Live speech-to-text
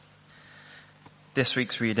This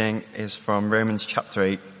week's reading is from Romans chapter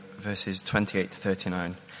 8, verses 28 to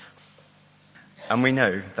 39. And we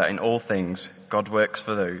know that in all things God works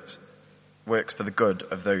for the good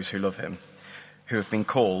of those who love him, who have been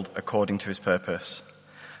called according to his purpose.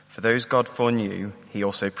 For those God foreknew, he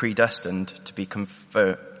also predestined to be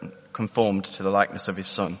conformed to the likeness of his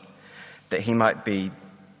Son, that he might be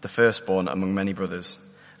the firstborn among many brothers.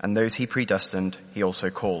 And those he predestined, he also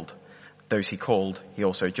called. Those he called, he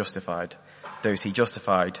also justified. Those he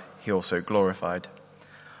justified, he also glorified.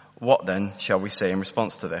 What then shall we say in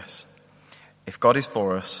response to this? If God is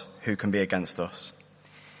for us, who can be against us?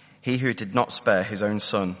 He who did not spare his own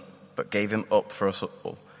Son, but gave him up for us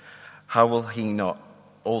all, how will he not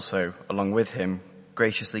also, along with him,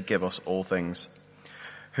 graciously give us all things?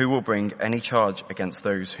 Who will bring any charge against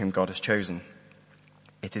those whom God has chosen?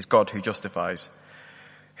 It is God who justifies.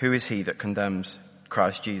 Who is he that condemns?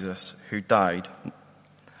 Christ Jesus, who died,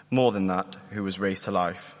 more than that, who was raised to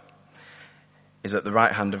life, is at the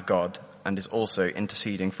right hand of God and is also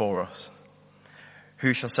interceding for us.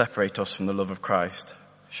 Who shall separate us from the love of Christ?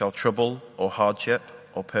 Shall trouble or hardship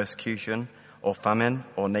or persecution or famine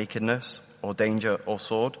or nakedness or danger or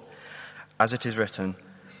sword? As it is written,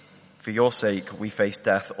 for your sake we face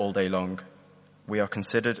death all day long. We are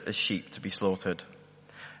considered as sheep to be slaughtered.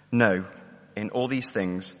 No, in all these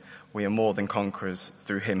things we are more than conquerors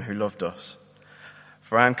through him who loved us.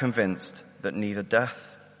 For I am convinced that neither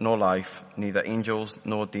death nor life, neither angels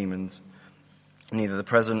nor demons, neither the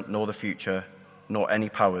present nor the future, nor any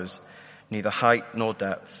powers, neither height nor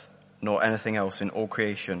depth, nor anything else in all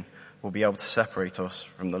creation will be able to separate us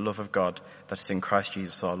from the love of God that is in Christ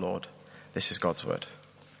Jesus our Lord. This is God's word.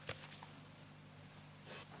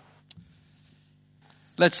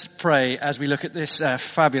 Let's pray as we look at this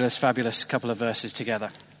fabulous couple of verses together.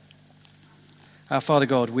 Our Father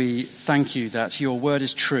God, we thank you that your word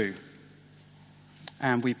is true.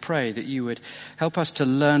 And we pray that you would help us to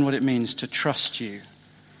learn what it means to trust you.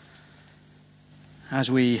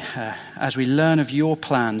 As we learn of your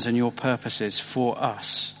plans and your purposes for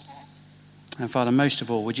us. And Father, most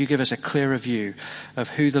of all, would you give us a clearer view of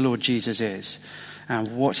who the Lord Jesus is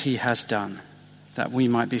and what he has done, that we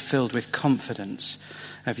might be filled with confidence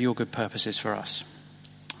of your good purposes for us.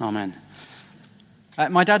 Amen.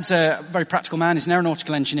 My dad's a very practical man. He's an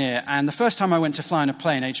aeronautical engineer. And the first time I went to fly on a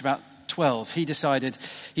plane, aged about 12, he decided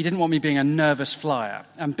he didn't want me being a nervous flyer.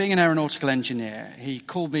 And being an aeronautical engineer, he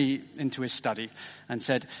called me into his study and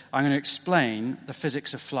said, I'm going to explain the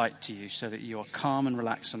physics of flight to you so that you are calm and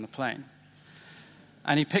relaxed on the plane.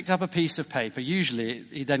 And he picked up a piece of paper. Usually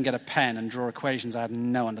he'd then get a pen and draw equations I had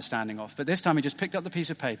no understanding of. But this time he just picked up the piece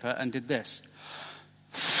of paper and did this.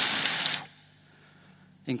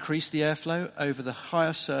 Increase the airflow over the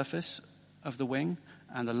higher surface of the wing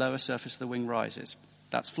and the lower surface of the wing rises.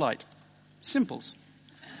 That's flight. Simples.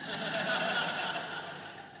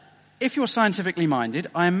 If you're scientifically minded,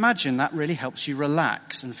 I imagine that really helps you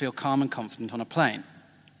relax and feel calm and confident on a plane.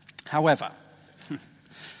 However,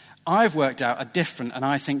 I've worked out a different and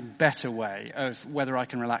I think better way of whether I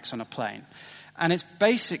can relax on a plane. And it's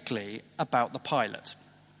basically about the pilot.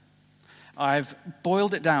 I've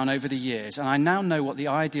boiled it down over the years, and I now know what the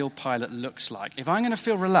ideal pilot looks like. If I'm going to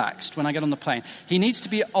feel relaxed when I get on the plane, he needs to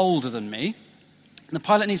be older than me. The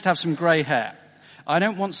pilot needs to have some grey hair. I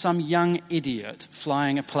don't want some young idiot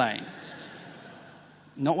flying a plane.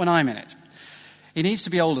 Not when I'm in it. He needs to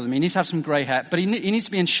be older than me. He needs to have some grey hair, but he needs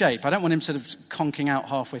to be in shape. I don't want him sort of conking out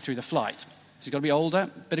halfway through the flight. So he's got to be older,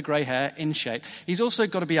 bit of grey hair, in shape. He's also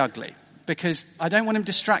got to be ugly, because I don't want him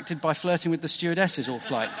distracted by flirting with the stewardesses all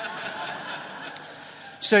flight.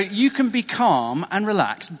 So you can be calm and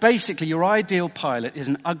relaxed. Basically, your ideal pilot is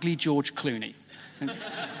an ugly George Clooney.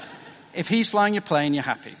 If he's flying your plane, you're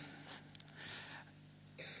happy.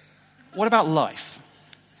 What about life?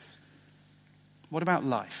 What about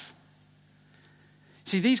life?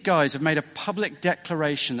 See, these guys have made a public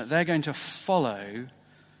declaration that they're going to follow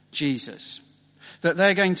Jesus, that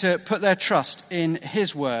they're going to put their trust in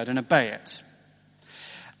his word and obey it.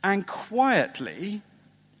 And quietly,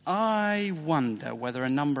 I wonder whether a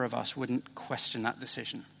number of us wouldn't question that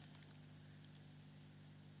decision.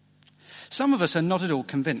 Some of us are not at all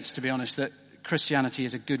convinced, to be honest, that Christianity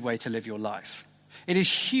is a good way to live your life. It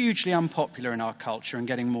is hugely unpopular in our culture and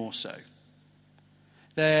getting more so.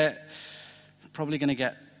 They're probably going to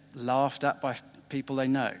get laughed at by people they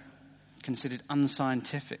know, considered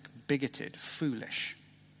unscientific, bigoted, foolish.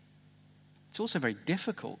 It's also very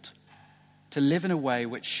difficult to live in a way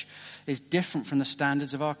which is different from the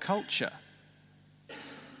standards of our culture.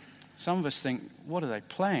 Some of us think, what are they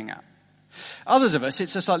playing at? Others of us,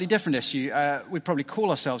 it's a slightly different issue. We'd probably call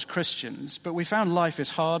ourselves Christians, but we found life is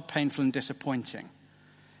hard, painful, and disappointing.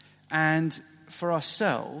 And for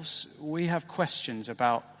ourselves, we have questions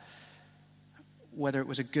about whether it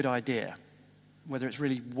was a good idea, whether it's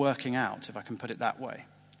really working out, if I can put it that way.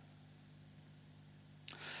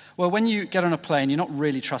 Well, when you get on a plane, you're not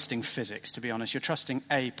really trusting physics, to be honest. You're trusting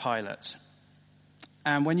a pilot.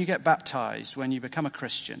 And when you get baptized, when you become a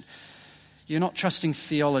Christian, you're not trusting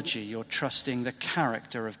theology, you're trusting the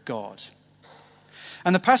character of God.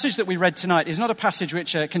 And the passage that we read tonight is not a passage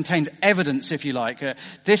which contains evidence, if you like.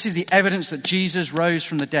 This is the evidence that Jesus rose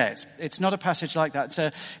from the dead. It's not a passage like that.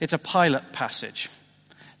 It's a Pilate passage.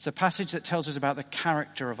 It's a passage that tells us about the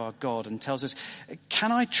character of our God and tells us,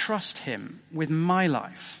 can I trust him with my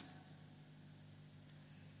life?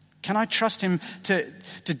 Can I trust him to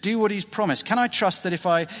do what he's promised? Can I trust that if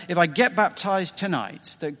I get baptized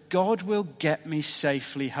tonight, that God will get me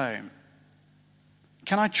safely home?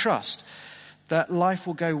 Can I trust that life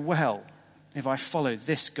will go well if I follow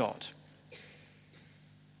this God?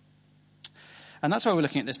 And that's why we're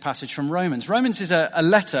looking at this passage from Romans. Romans is a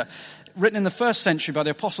letter written in the first century by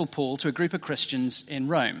the Apostle Paul to a group of Christians in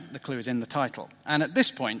Rome. The clue is in the title. And at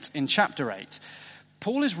this point, in chapter 8,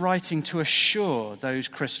 Paul is writing to assure those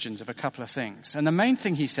Christians of a couple of things. And the main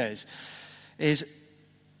thing he says is,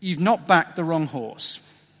 you've not backed the wrong horse.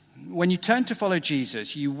 When you turned to follow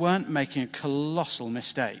Jesus, you weren't making a colossal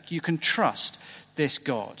mistake. You can trust this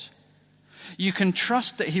God. You can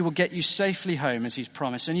trust that he will get you safely home as he's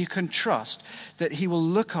promised, and you can trust that he will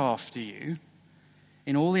look after you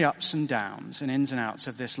in all the ups and downs and ins and outs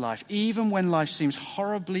of this life, even when life seems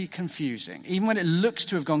horribly confusing, even when it looks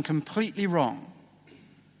to have gone completely wrong.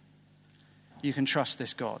 You can trust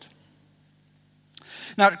this God.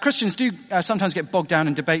 Now, Christians do sometimes get bogged down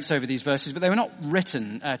in debates over these verses, but they were not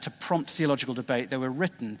written to prompt theological debate. They were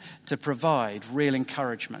written to provide real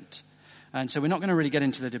encouragement. And so we're not going to really get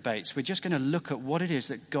into the debates. We're just going to look at what it is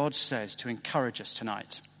that God says to encourage us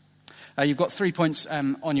tonight. You've got 3 points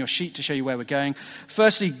on your sheet to show you where we're going.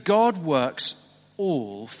 Firstly, God works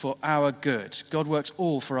all for our good. God works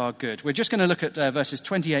all for our good. We're just going to look at verses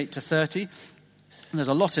 28 to 30. There's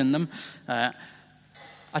a lot in them.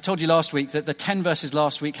 I told you last week that the 10 verses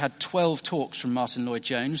last week had 12 talks from Martin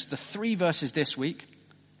Lloyd-Jones. The 3 verses this week,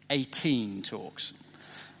 18 talks.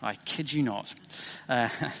 I kid you not.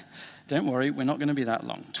 Don't worry, we're not going to be that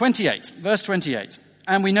long. 28, verse 28.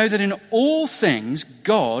 And we know that in all things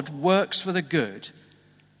God works for the good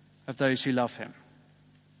of those who love him.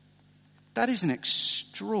 That is an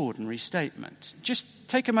extraordinary statement. Just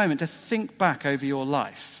take a moment to think back over your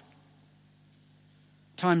life.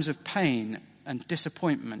 Times of pain and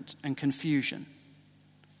disappointment and confusion.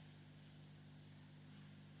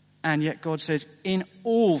 And yet God says, in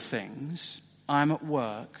all things, I am at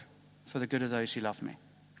work for the good of those who love me.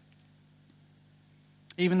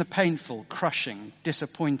 Even the painful, crushing,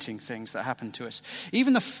 disappointing things that happen to us.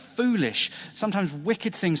 Even the foolish, sometimes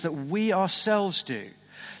wicked things that we ourselves do.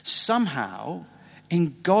 Somehow,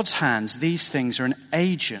 in God's hands, these things are an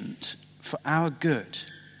agent for our good,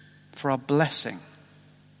 for our blessing.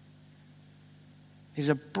 It is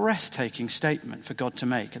a breathtaking statement for God to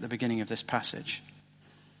make at the beginning of this passage.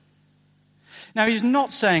 Now, he's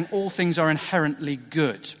not saying all things are inherently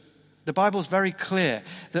good. The Bible's very clear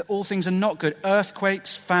that all things are not good.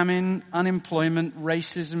 Earthquakes, famine, unemployment,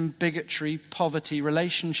 racism, bigotry, poverty,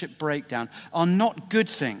 relationship breakdown are not good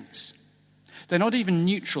things. They're not even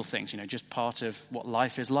neutral things, just part of what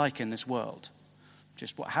life is like in this world.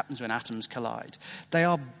 Just what happens when atoms collide. They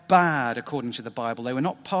are bad according to the Bible. They were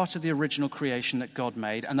not part of the original creation that God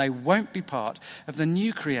made, and they won't be part of the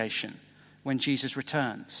new creation when Jesus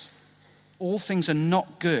returns. All things are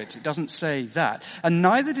not good. It doesn't say that. And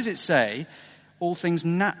neither does it say all things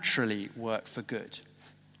naturally work for good.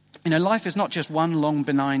 Life is not just one long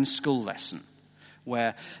benign school lesson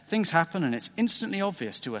where things happen and it's instantly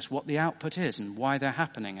obvious to us what the output is and why they're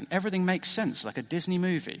happening, and everything makes sense like a Disney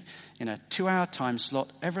movie. In a 2-hour time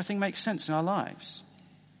slot, everything makes sense in our lives.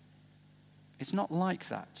 It's not like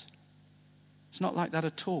that. It's not like that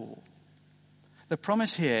at all. The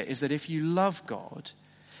promise here is that if you love God,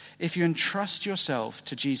 if you entrust yourself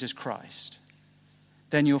to Jesus Christ,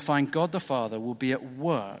 then you'll find God the Father will be at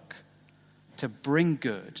work to bring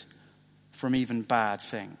good from even bad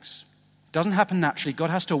things. It doesn't happen naturally.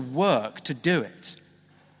 God has to work to do it.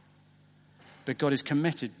 But God is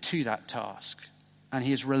committed to that task, and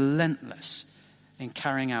he is relentless in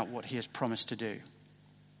carrying out what he has promised to do.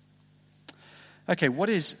 Okay, what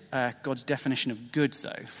is God's definition of good,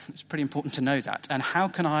 though? It's pretty important to know that. And how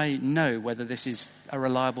can I know whether this is a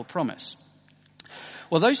reliable promise?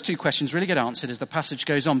 Well, those two questions really get answered as the passage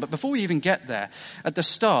goes on. But before we even get there, at the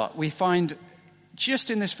start, we find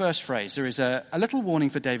just in this first phrase, there is a little warning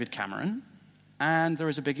for David Cameron, and there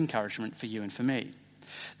is a big encouragement for you and for me.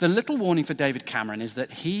 The little warning for David Cameron is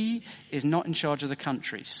that he is not in charge of the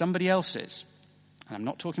country. Somebody else is. And I'm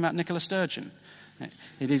not talking about Nicola Sturgeon.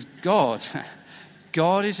 It is God.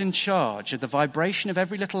 God is in charge of the vibration of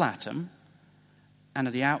every little atom and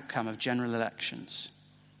of the outcome of general elections.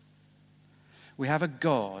 We have a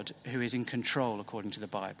God who is in control according to the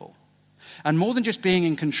Bible. And more than just being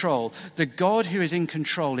in control, the God who is in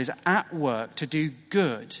control is at work to do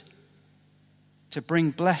good, to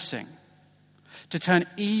bring blessing, to turn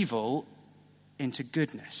evil into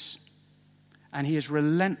goodness. And he is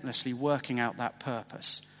relentlessly working out that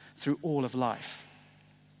purpose through all of life.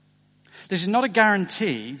 This is not a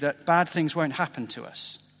guarantee that bad things won't happen to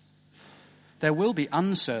us. There will be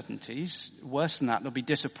uncertainties. Worse than that, there'll be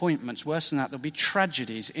disappointments. Worse than that, there'll be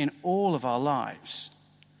tragedies in all of our lives.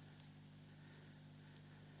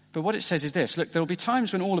 But what it says is this. Look, there will be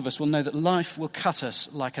times when all of us will know that life will cut us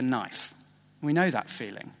like a knife. We know that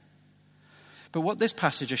feeling. But what this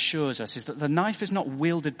passage assures us is that the knife is not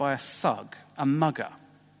wielded by a thug, a mugger,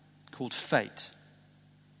 called fate.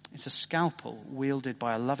 It's a scalpel wielded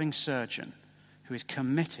by a loving surgeon who is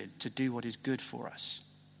committed to do what is good for us.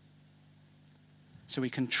 So we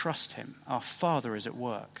can trust him. Our Father is at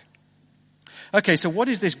work. Okay, so what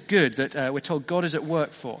is this good that we're told God is at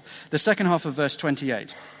work for? The second half of verse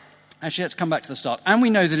 28. Actually, let's come back to the start. And we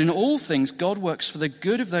know that in all things God works for the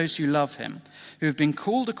good of those who love him, who have been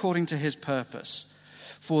called according to his purpose.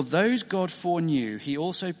 For those God foreknew, he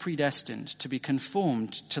also predestined to be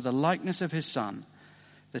conformed to the likeness of his Son,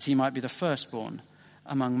 that he might be the firstborn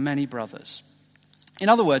among many brothers. In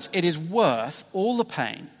other words, it is worth all the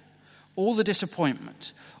pain, all the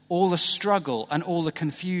disappointment, all the struggle, and all the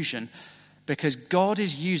confusion, because God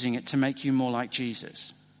is using it to make you more like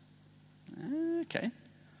Jesus. Okay.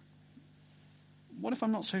 What if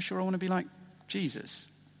I'm not so sure I want to be like Jesus?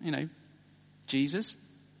 You know, Jesus,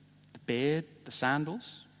 the beard, the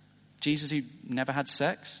sandals. Jesus who never had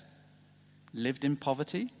sex, lived in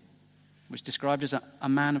poverty, was described as a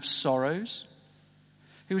man of sorrows,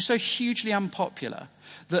 who was so hugely unpopular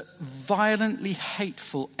that violently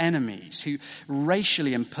hateful enemies who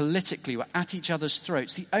racially and politically were at each other's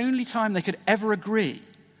throats, the only time they could ever agree,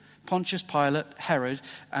 Pontius Pilate, Herod,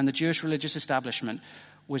 and the Jewish religious establishment,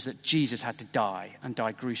 was that Jesus had to die and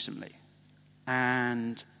die gruesomely.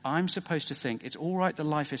 And I'm supposed to think it's all right that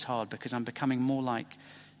life is hard because I'm becoming more like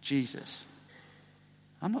Jesus.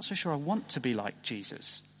 I'm not so sure I want to be like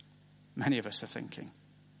Jesus. Many of us are thinking.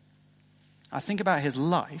 I think about his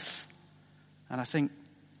life and I think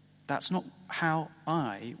that's not how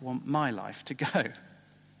I want my life to go.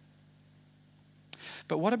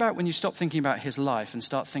 But what about when you stop thinking about his life and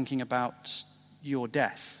start thinking about your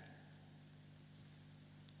death?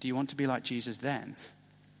 Do you want to be like Jesus then?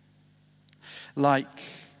 Like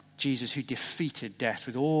Jesus who defeated death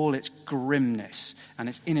with all its grimness and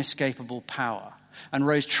its inescapable power and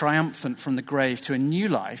rose triumphant from the grave to a new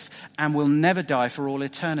life and will never die for all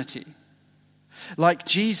eternity. Like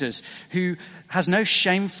Jesus who has no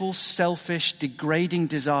shameful, selfish, degrading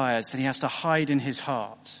desires that he has to hide in his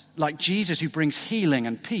heart. Like Jesus who brings healing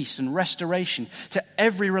and peace and restoration to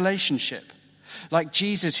every relationship. Like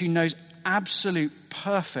Jesus who knows absolute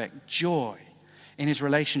perfect joy in his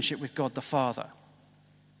relationship with God the Father.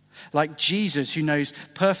 Like Jesus who knows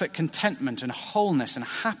perfect contentment and wholeness and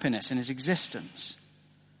happiness in his existence.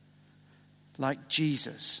 Like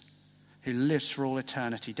Jesus who lives for all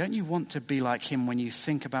eternity. Don't you want to be like him when you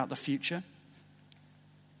think about the future?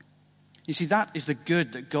 You see, that is the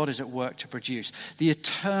good that God is at work to produce. The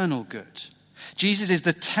eternal good. Jesus is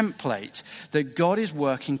the template that God is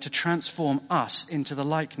working to transform us into the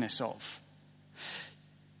likeness of.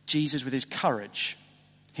 Jesus with his courage,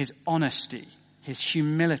 his honesty, his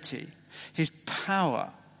humility, his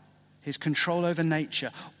power, his control over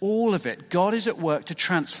nature, all of it, God is at work to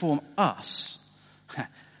transform us,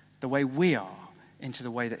 the way we are, into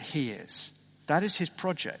the way that he is. That is his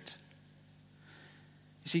project.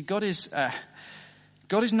 You see, God is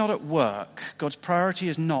not at work. God's priority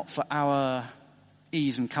is not for our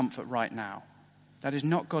ease and comfort right now. That is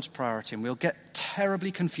not God's priority, and we'll get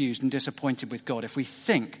terribly confused and disappointed with God if we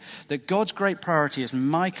think that God's great priority is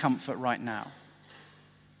my comfort right now.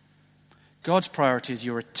 God's priority is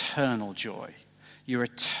your eternal joy, your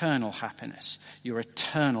eternal happiness, your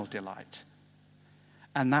eternal delight.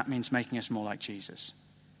 And that means making us more like Jesus.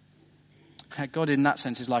 God in that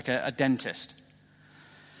sense is like a dentist.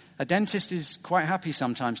 A dentist is quite happy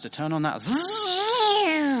sometimes to turn on that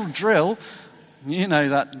drill. You know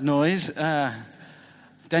that noise.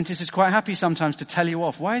 Dentist is quite happy sometimes to tell you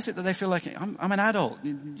off. Why is it that they feel like, I'm an adult?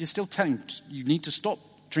 You're still telling you need to stop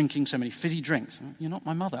drinking so many fizzy drinks. You're not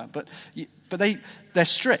my mother. But they're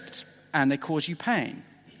strict and they cause you pain.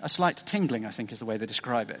 A slight tingling, I think, is the way they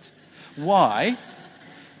describe it. Why?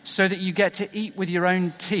 So that you get to eat with your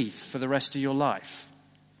own teeth for the rest of your life.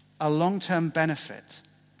 A long-term benefit.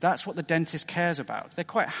 That's what the dentist cares about. They're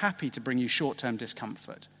quite happy to bring you short-term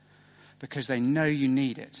discomfort because they know you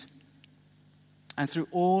need it. And through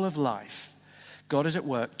all of life, God is at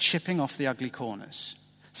work chipping off the ugly corners,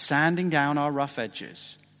 sanding down our rough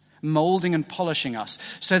edges, molding and polishing us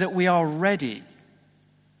so that we are ready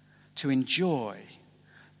to enjoy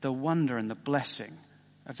the wonder and the blessing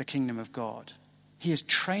of the kingdom of God. He is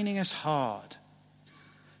training us hard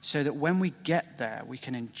so that when we get there, we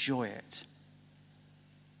can enjoy it.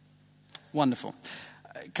 Wonderful.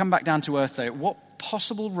 Come back down to earth, though. What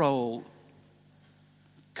possible role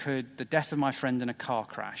could the death of my friend in a car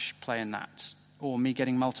crash play in that? Or me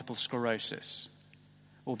getting multiple sclerosis?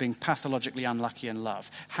 Or being pathologically unlucky in love?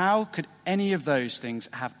 How could any of those things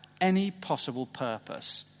have any possible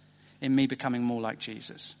purpose in me becoming more like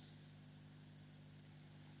Jesus?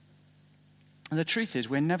 And the truth is,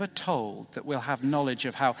 we're never told that we'll have knowledge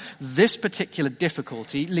of how this particular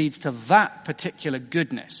difficulty leads to that particular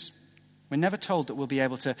goodness. We're never told that we'll be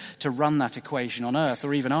able to run that equation on earth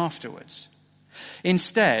or even afterwards.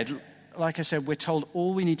 Instead, like I said, we're told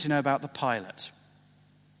all we need to know about the pilot.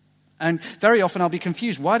 And very often I'll be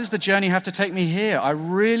confused. Why does the journey have to take me here? I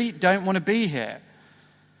really don't want to be here.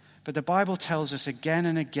 But the Bible tells us again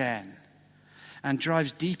and again and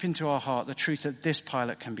drives deep into our heart the truth that this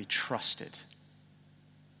pilot can be trusted.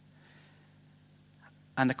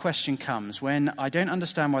 And the question comes, when I don't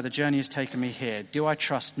understand why the journey has taken me here, do I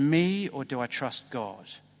trust me or do I trust God?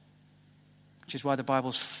 Which is why the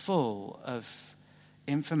Bible's full of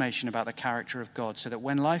information about the character of God, so that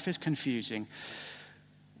when life is confusing,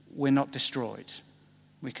 we're not destroyed.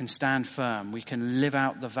 We can stand firm. We can live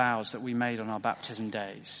out the vows that we made on our baptism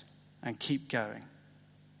days and keep going.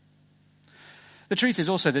 The truth is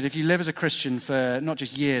also that if you live as a Christian for not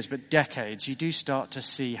just years but decades, you do start to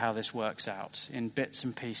see how this works out in bits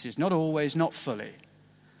and pieces. Not always, not fully.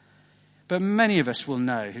 But many of us will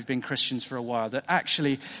know, who've been Christians for a while, that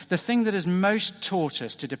actually the thing that has most taught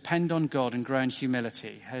us to depend on God and grow in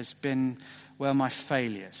humility has been, well, my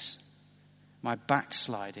failures, my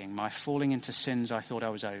backsliding, my falling into sins I thought I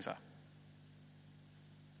was over.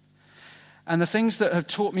 And the things that have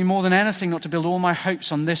taught me more than anything not to build all my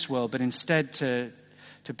hopes on this world, but instead to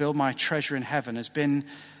build my treasure in heaven, has been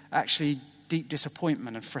actually deep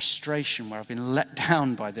disappointment and frustration where I've been let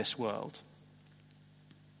down by this world.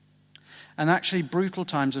 And actually brutal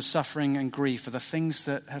times of suffering and grief are the things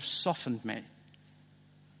that have softened me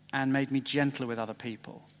and made me gentler with other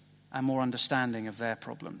people and more understanding of their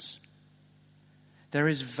problems. There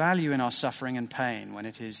is value in our suffering and pain when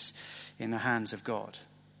it is in the hands of God.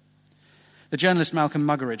 The journalist Malcolm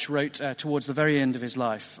Muggeridge wrote towards the very end of his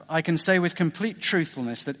life, "I can say with complete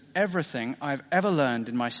truthfulness that everything I've ever learned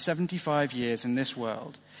in my 75 years in this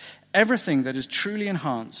world, everything that has truly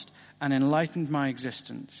enhanced and enlightened my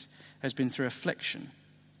existence, has been through affliction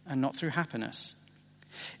and not through happiness.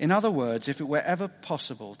 In other words, if it were ever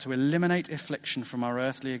possible to eliminate affliction from our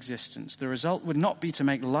earthly existence, the result would not be to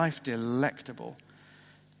make life delectable,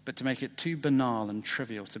 but to make it too banal and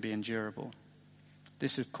trivial to be endurable.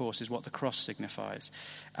 This, of course, is what the cross signifies,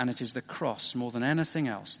 and it is the cross, more than anything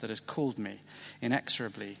else, that has called me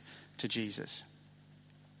inexorably to Jesus."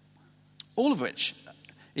 All of which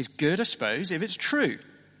is good, I suppose, if it's true.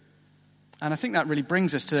 And I think that really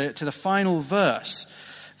brings us to the final verse,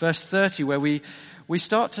 verse 30, where we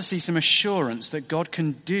start to see some assurance that God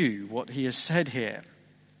can do what he has said here.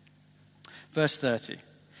 Verse 30.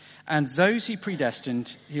 "And those he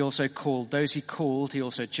predestined, he also called. Those he called, he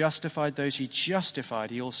also justified. Those he justified,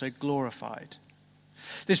 he also glorified."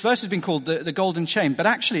 This verse has been called the golden chain, but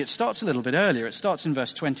actually it starts a little bit earlier. It starts in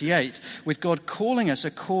verse 28 with God calling us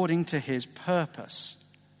according to his purpose.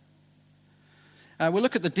 We'll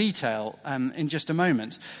look at the detail in just a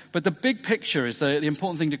moment. But the big picture is the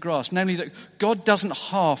important thing to grasp, namely that God doesn't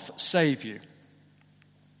half save you.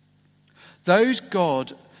 Those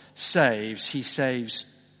God saves, he saves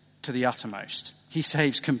to the uttermost. He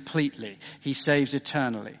saves completely. He saves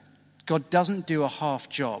eternally. God doesn't do a half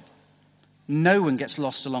job. No one gets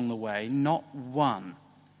lost along the way, not one.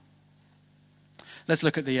 Let's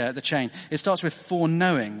look at the chain. It starts with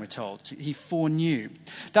foreknowing, we're told. He foreknew.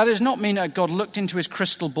 That does not mean that God looked into his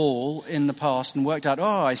crystal ball in the past and worked out,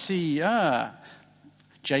 I see,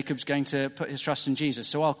 Jacob's going to put his trust in Jesus,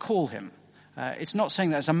 so I'll call him. It's not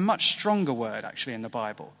saying that. It's a much stronger word, actually, in the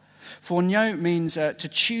Bible. Foreknow means to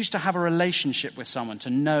choose to have a relationship with someone, to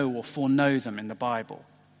know or foreknow them in the Bible.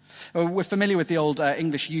 We're familiar with the old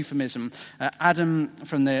English euphemism, Adam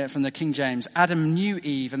from the King James. Adam knew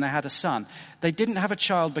Eve and they had a son. They didn't have a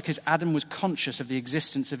child because Adam was conscious of the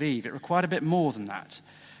existence of Eve. It required a bit more than that.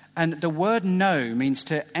 And the word know means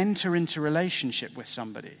to enter into relationship with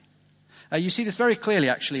somebody. You see this very clearly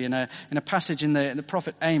actually in a passage in the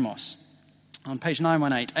prophet Amos. On page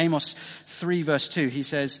 918, Amos 3 verse 2, he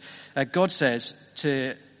says, God says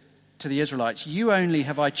to the Israelites, "You only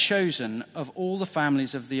have I chosen of all the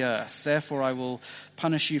families of the earth, therefore I will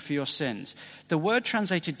punish you for your sins." The word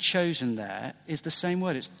translated chosen there is the same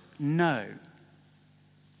word, it's know.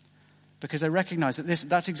 Because they recognize that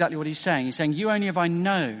that's exactly what he's saying. He's saying, you only have I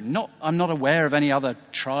known. I'm not aware of any other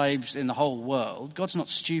tribes in the whole world. God's not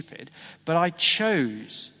stupid, but I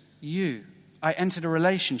chose you. I entered a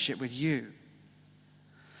relationship with you.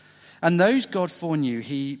 And those God foreknew,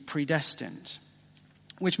 he predestined.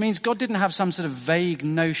 Which means God didn't have some sort of vague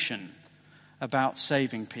notion about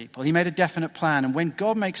saving people. He made a definite plan, and when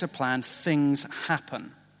God makes a plan, things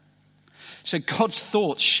happen. So God's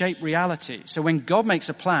thoughts shape reality. So when God makes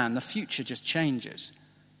a plan, the future just changes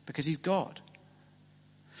because he's God.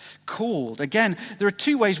 Called. Again, there are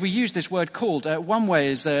two ways we use this word called. One way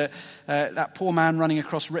is that poor man running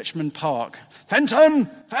across Richmond Park. Fenton!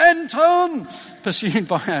 Fenton! Pursued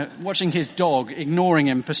by, watching his dog, ignoring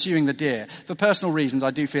him, pursuing the deer. For personal reasons,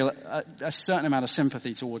 I do feel a certain amount of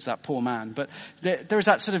sympathy towards that poor man. But there is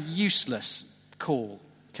that sort of useless call.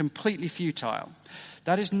 Completely futile.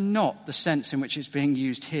 That is not the sense in which it's being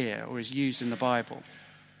used here or is used in the Bible.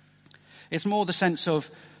 It's more the sense of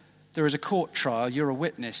there is a court trial, you're a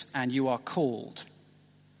witness, and you are called.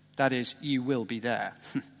 That is, you will be there.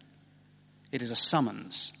 It is a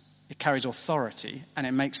summons. It carries authority, and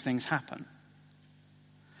it makes things happen.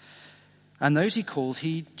 And those he called,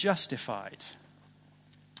 he justified.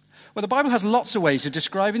 Well, the Bible has lots of ways of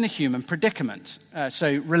describing the human predicament.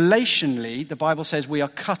 So relationally, the Bible says we are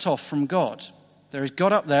cut off from God. There is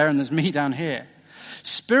God up there and there's me down here.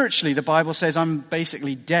 Spiritually, the Bible says I'm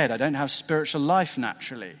basically dead. I don't have spiritual life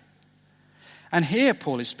naturally. And here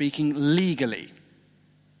Paul is speaking legally.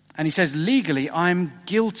 And he says, legally, I'm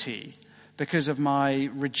guilty because of my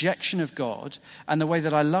rejection of God and the way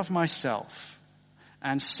that I love myself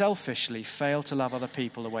and selfishly fail to love other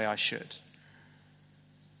people the way I should.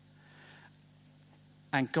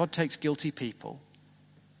 And God takes guilty people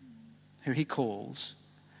who he calls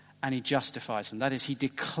and he justifies them. That is, he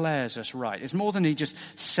declares us right. It's more than he just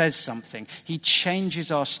says something. He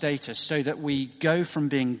changes our status so that we go from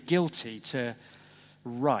being guilty to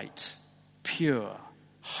right, pure,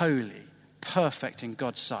 holy, perfect in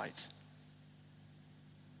God's sight.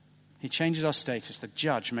 He changes our status. The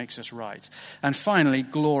judge makes us right. And finally,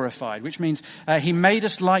 glorified, which means he made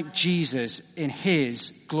us like Jesus in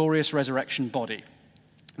his glorious resurrection body.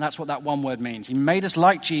 That's what that one word means. He made us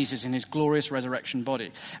like Jesus in his glorious resurrection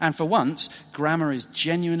body. And for once, grammar is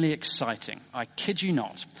genuinely exciting. I kid you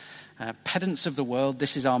not. Pedants of the world,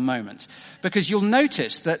 this is our moment. Because you'll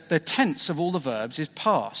notice that the tense of all the verbs is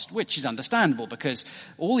past, which is understandable because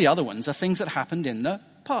all the other ones are things that happened in the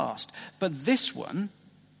past. But this one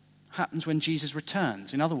happens when Jesus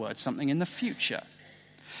returns. In other words, something in the future.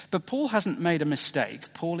 But Paul hasn't made a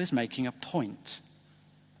mistake. Paul is making a point.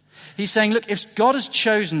 He's saying, look, if God has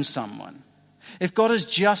chosen someone, if God has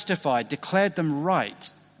justified, declared them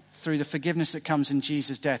right through the forgiveness that comes in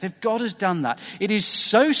Jesus' death, if God has done that, it is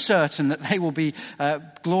so certain that they will be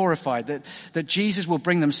glorified, that Jesus will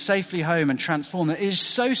bring them safely home and transform them. It is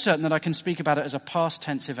so certain that I can speak about it as a past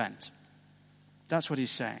tense event. That's what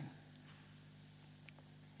he's saying.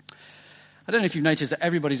 I don't know if you've noticed that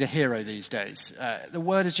everybody's a hero these days. The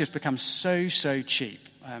word has just become so cheap.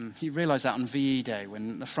 You realise that on VE Day,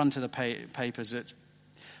 when the front of the papers, it's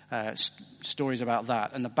stories about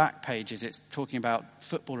that, and the back pages, it's talking about a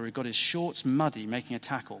footballer who got his shorts muddy making a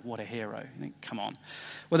tackle. What a hero. You think, come on.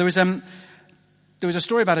 Well, there was a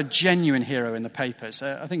story about a genuine hero in the papers.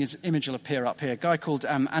 I think his image will appear up here. A guy called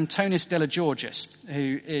Antonis Delageorgis,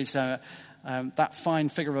 who is that fine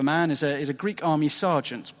figure of a man, is a Greek army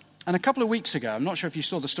sergeant. And a couple of weeks ago, I'm not sure if you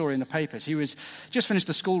saw the story in the papers, he was just finished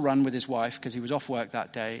the school run with his wife because he was off work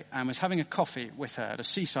that day and was having a coffee with her at a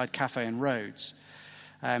seaside cafe in Rhodes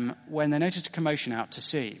when they noticed a commotion out to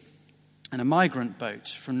sea. And a migrant boat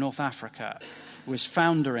from North Africa was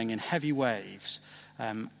foundering in heavy waves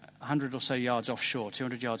 100 or so yards offshore,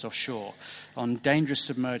 200 yards offshore, on dangerous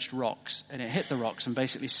submerged rocks. And it hit the rocks and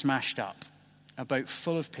basically smashed up a boat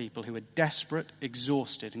full of people who were desperate,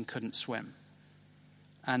 exhausted, and couldn't swim.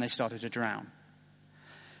 And they started to drown.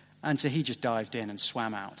 And so he just dived in and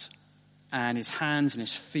swam out. and his hands and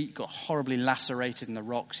his feet got horribly lacerated in the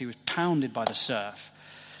rocks. He was pounded by the surf.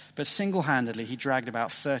 But single-handedly, he dragged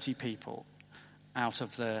about 30 people out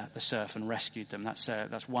of the surf and rescued them.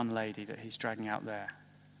 That's one lady that he's dragging out there.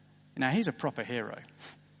 Now, he's a proper hero.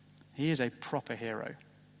 He is a proper hero.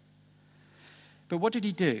 But what did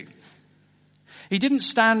he do? He didn't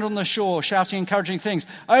stand on the shore shouting encouraging things.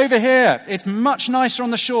 Over here, it's much nicer on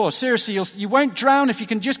the shore. Seriously, you won't drown if you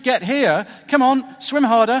can just get here. Come on, swim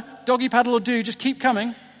harder. Doggy paddle will do. Just keep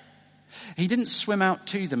coming. He didn't swim out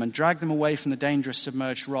to them and drag them away from the dangerous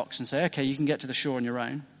submerged rocks and say, okay, you can get to the shore on your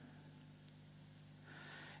own.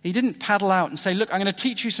 He didn't paddle out and say, look, I'm going to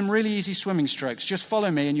teach you some really easy swimming strokes. Just follow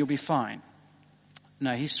me and you'll be fine.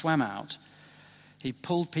 No, he swam out. He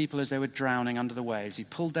pulled people as they were drowning under the waves. He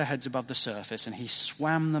pulled their heads above the surface and he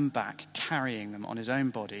swam them back, carrying them on his own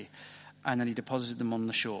body. And then he deposited them on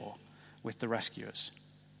the shore with the rescuers.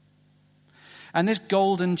 And this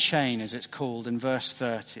golden chain, as it's called in verse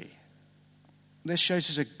 30, this shows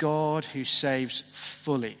us a God who saves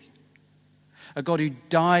fully. A God who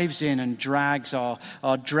dives in and drags our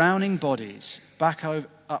drowning bodies back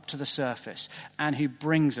up to the surface and who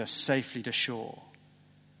brings us safely to shore.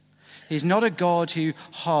 He's not a God who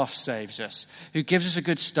half saves us, who gives us a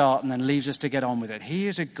good start and then leaves us to get on with it. He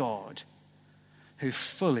is a God who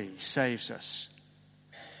fully saves us.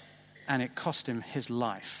 And it cost him his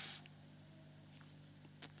life.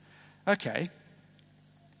 Okay.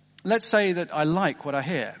 Let's say that I like what I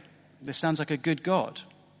hear. This sounds like a good God.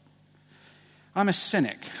 I'm a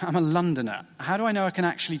cynic. I'm a Londoner. How do I know I can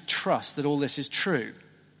actually trust that all this is true?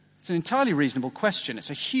 It's an entirely reasonable question.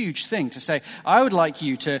 It's a huge thing to say, I would like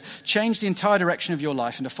you to change the entire direction of your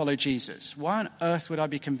life and to follow Jesus. Why on earth would I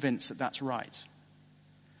be convinced that that's right?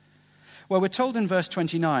 Well, we're told in verse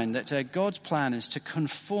 29 that God's plan is to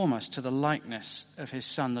conform us to the likeness of his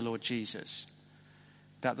Son, the Lord Jesus.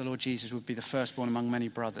 That the Lord Jesus would be the firstborn among many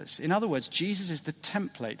brothers. In other words, Jesus is the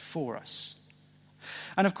template for us.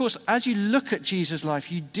 And of course, as you look at Jesus'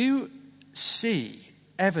 life, you do see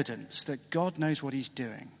evidence that God knows what he's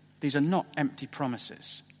doing. These are not empty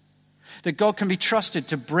promises. That God can be trusted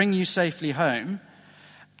to bring you safely home,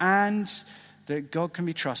 and that God can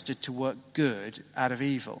be trusted to work good out of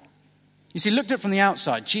evil. You see, looked at from the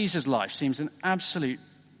outside, Jesus' life seems an absolute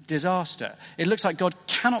disaster. It looks like God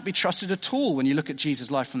cannot be trusted at all when you look at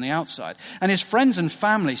Jesus' life from the outside. And his friends and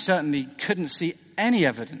family certainly couldn't see any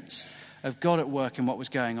evidence of God at work in what was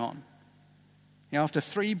going on. You know, after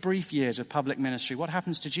 3 brief years of public ministry, what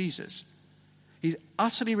happens to Jesus? He's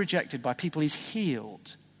utterly rejected by people he's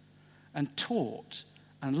healed and taught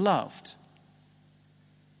and loved.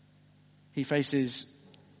 He faces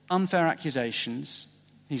unfair accusations,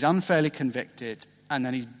 he's unfairly convicted, and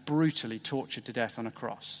then he's brutally tortured to death on a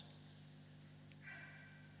cross.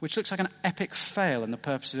 Which looks like an epic fail in the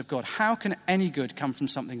purposes of God. How can any good come from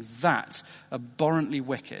something that abhorrently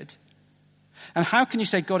wicked? And how can you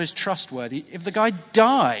say God is trustworthy if the guy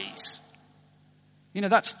dies? You know,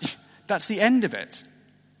 that's the end of it.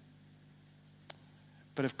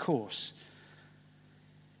 But of course,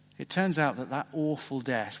 it turns out that awful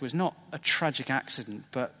death was not a tragic accident,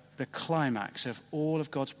 but the climax of all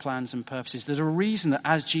of God's plans and purposes. There's a reason that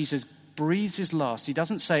as Jesus breathes his last, he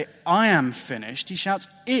doesn't say, I am finished. He shouts,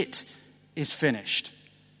 it is finished.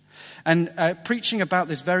 And preaching about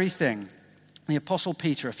this very thing, the Apostle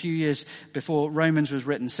Peter, a few years before Romans was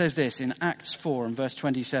written, says this in Acts 4 and verse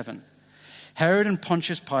 27. Herod and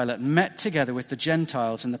Pontius Pilate met together with the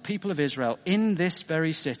Gentiles and the people of Israel in this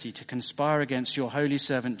very city to conspire against your holy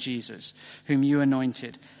servant Jesus, whom you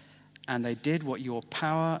anointed. And they did what your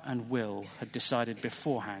power and will had decided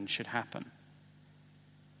beforehand should happen.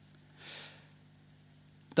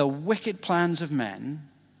 The wicked plans of men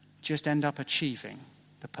just end up achieving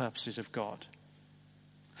the purposes of God.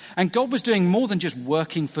 And God was doing more than just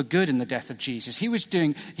working for good in the death of Jesus. He was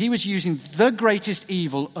using the greatest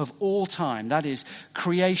evil of all time. That is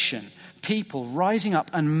creation, people rising up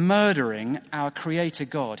and murdering our creator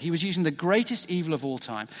God. He was using the greatest evil of all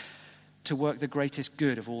time to work the greatest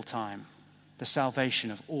good of all time, the salvation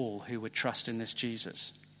of all who would trust in this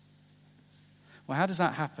Jesus. Well, how does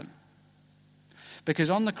that happen? Because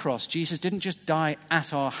on the cross, Jesus didn't just die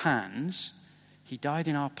at our hands, he died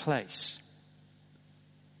in our place.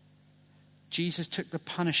 Jesus took the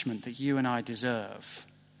punishment that you and I deserve.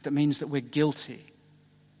 That means that we're guilty.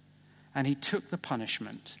 And he took the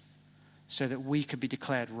punishment so that we could be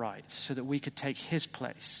declared right, so that we could take his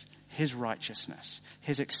place, his righteousness,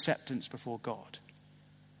 his acceptance before God.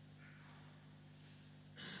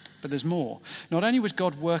 But there's more. Not only was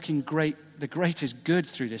God working the greatest good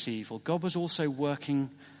through this evil, God was also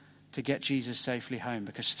working to get Jesus safely home,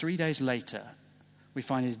 because 3 days later, we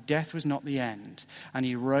find his death was not the end, and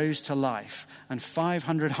he rose to life, and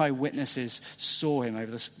 500 eyewitnesses saw him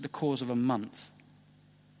over the course of a month.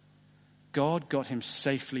 God got him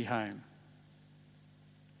safely home.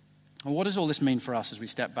 And what does all this mean for us as we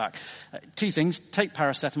step back? Two things. Take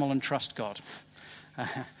paracetamol and trust God.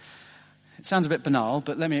 It sounds a bit banal,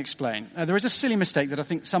 but let me explain. There is a silly mistake that I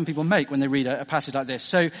think some people make when they read a passage like this.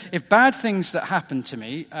 So if bad things that happen to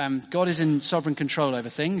me, God is in sovereign control over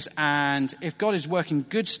things, and if God is working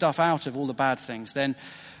good stuff out of all the bad things, then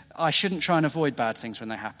I shouldn't try and avoid bad things when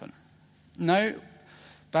they happen. No,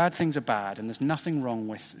 bad things are bad, and there's nothing wrong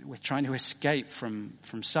with trying to escape from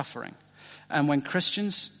suffering. And when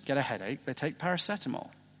Christians get a headache, they take paracetamol.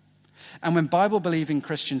 And when Bible-believing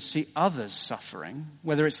Christians see others suffering,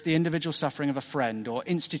 whether it's the individual suffering of a friend or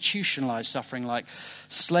institutionalized suffering like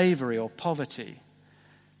slavery or poverty,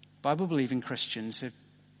 Bible-believing Christians have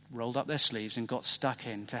rolled up their sleeves and got stuck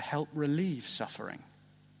in to help relieve suffering.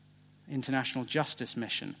 International Justice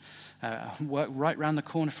Mission, work right round the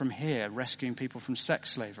corner from here, rescuing people from sex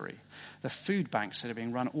slavery. The food banks that are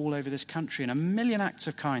being run all over this country, and a million acts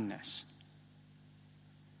of kindness.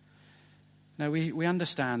 No, we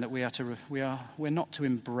understand that we're not to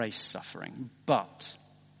embrace suffering, but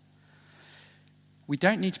we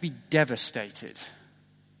don't need to be devastated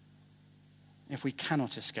if we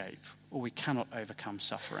cannot escape or we cannot overcome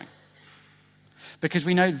suffering. Because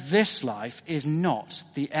we know this life is not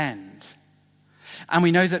the end. And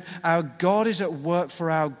we know that our God is at work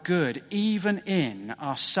for our good, even in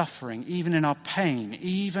our suffering, even in our pain,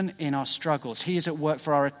 even in our struggles. He is at work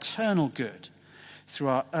for our eternal good through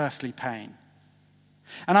our earthly pain.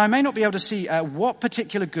 And I may not be able to see what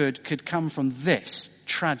particular good could come from this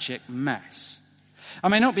tragic mess. I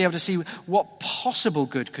may not be able to see what possible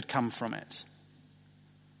good could come from it.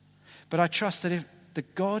 But I trust that if the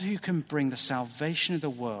God who can bring the salvation of the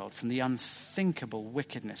world from the unthinkable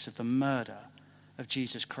wickedness of the murder of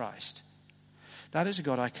Jesus Christ, that is a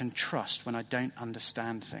God I can trust when I don't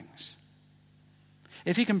understand things.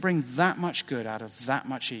 If he can bring that much good out of that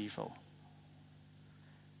much evil,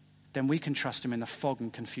 then we can trust him in the fog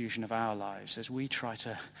and confusion of our lives as we try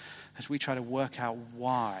to work out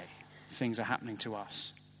why things are happening to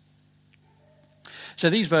us. So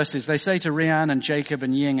these verses, they say to Rianne and Jacob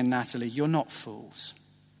and Ying and Natalie, you're not fools.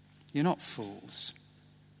 You're not fools.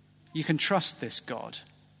 You can trust this God.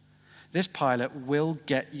 This pilot will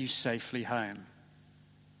get you safely home,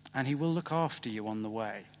 and he will look after you on the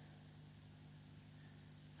way.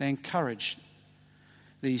 They encourage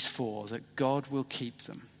these four that God will keep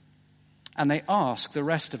them. And they ask the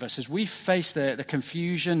rest of us, as we face the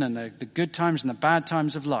confusion and the good times and the bad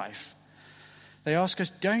times of life, they ask us,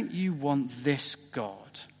 don't you want this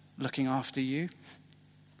God looking after you?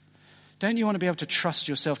 Don't you want to be able to trust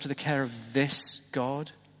yourself to the care of this God?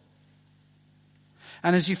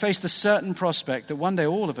 And as you face the certain prospect that one day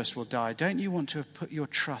all of us will die, don't you want to have put your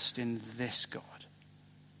trust in this God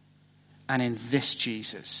and in this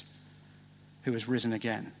Jesus who has risen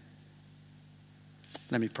again?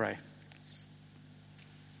 Let me pray.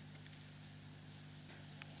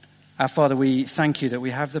 Our Father, we thank you that we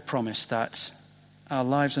have the promise that our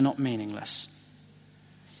lives are not meaningless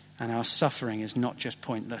and our suffering is not just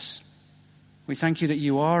pointless. We thank you that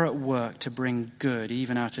you are at work to bring good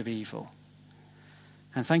even out of evil.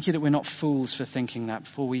 And thank you that we're not fools for thinking that,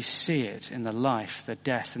 for we see it in the life, the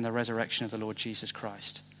death, and the resurrection of the Lord Jesus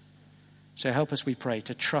Christ. So help us, we pray,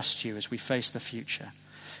 to trust you as we face the future,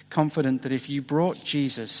 confident that if you brought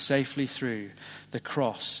Jesus safely through the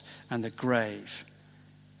cross and the grave,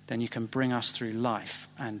 then you can bring us through life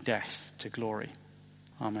and death to glory.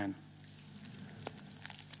 Amen.